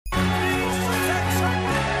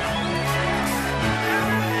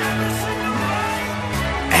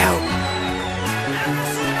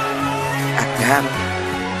Santana.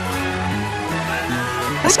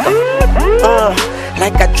 Let's go.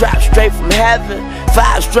 Like I dropped straight from heaven.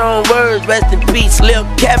 5 strong words, rest in peace, Lil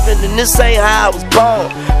Kevin. And this ain't how I was born,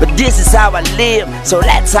 but this is how I live. So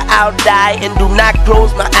that's how I'll die. And do not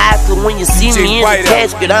close my eyes, cause when you see me in the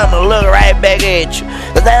casket, I'ma look right back at you.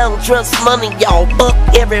 Cause I don't trust money, y'all. Fuck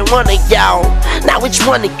every one of y'all. Now which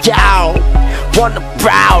one of y'all wanna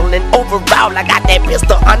prowl? And overall, I got that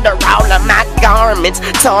pistol under all of my garments.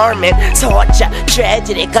 Torment, torture,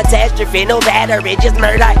 tragedy, catastrophe. No battery, just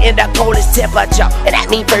murder in the coldest temperature. And that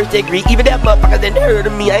mean first degree. Even that motherfuckers didn't heard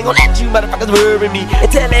of me. I ain't gonna let you motherfuckers worry me.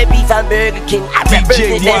 Until that beef I'm Burger King, I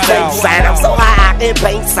represent that same sign. I'm so high I can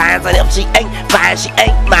paint signs. And if she ain't fine, she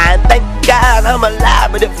ain't mine. Thank God I'm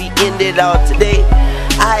alive. But if we end it all today,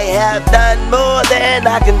 I have done more than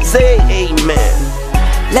I can say. Amen.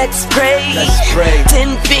 Let's pray.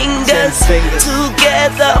 10 fingers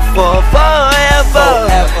together for forever.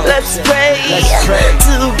 Let's pray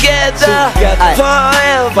together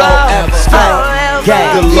forever.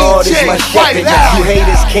 The Lord is my shepherd. You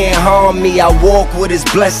haters can't harm me. I walk with his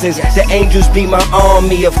blessings. The angels be my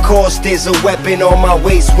army. Of course there's a weapon on my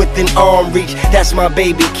waist within arm reach. That's my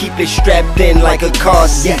baby, keep it strapped in like a car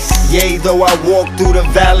seat. Yea, though I walk through the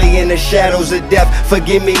valley in the shadows of death,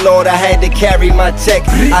 forgive me Lord, I had to carry my tech.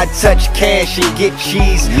 I touch cash and get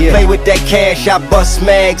cheese. Play with that cash, I bust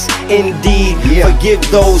mags. Indeed, forgive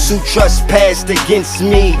those who trespassed against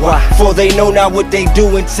me, for they know not what they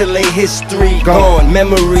do until they history gone.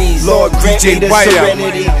 Memories, Lord grant me the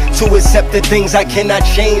serenity to accept the things I cannot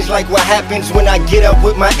change, like what happens when I get up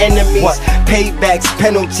with my enemies. Paybacks,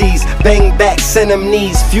 penalties, bang back, send them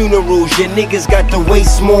knees. Funerals, your niggas got to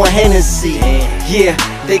waste more Hennessy. Yeah,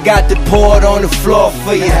 they got to pour it on the floor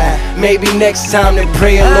for you. Maybe next time they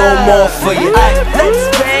pray a little more for you.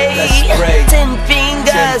 Let's pray. 10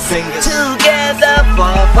 fingers together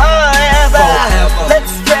for forever.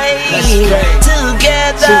 Let's pray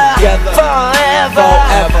together forever.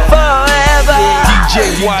 DJ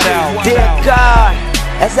Whiteowl. Dear God,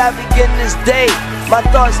 as I begin this day, my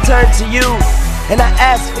thoughts turn to you, and I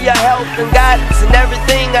ask for your help and guidance in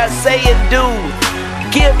everything I say and do.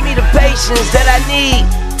 Give me the patience that I need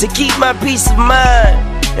to keep my peace of mind.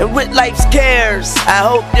 And with life's cares, I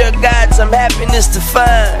hope, dear God, some happiness to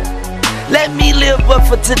find. Let me live but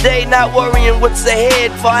for today, not worrying what's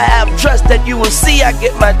ahead, for I have trust that you will see I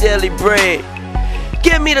get my daily bread.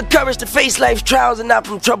 Give me the courage to face life's trials and not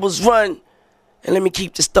from troubles run. And let me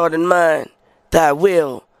keep this thought in mind: thy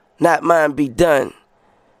will, not mine, be done.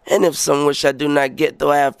 And if some wish I do not get,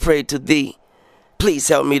 though I have prayed to thee, please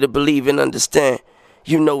help me to believe and understand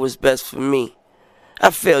you know what's best for me. I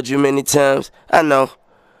failed you many times, I know,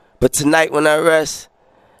 but tonight when I rest,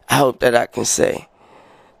 I hope that I can say,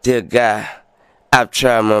 dear God, I've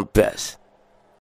tried my best.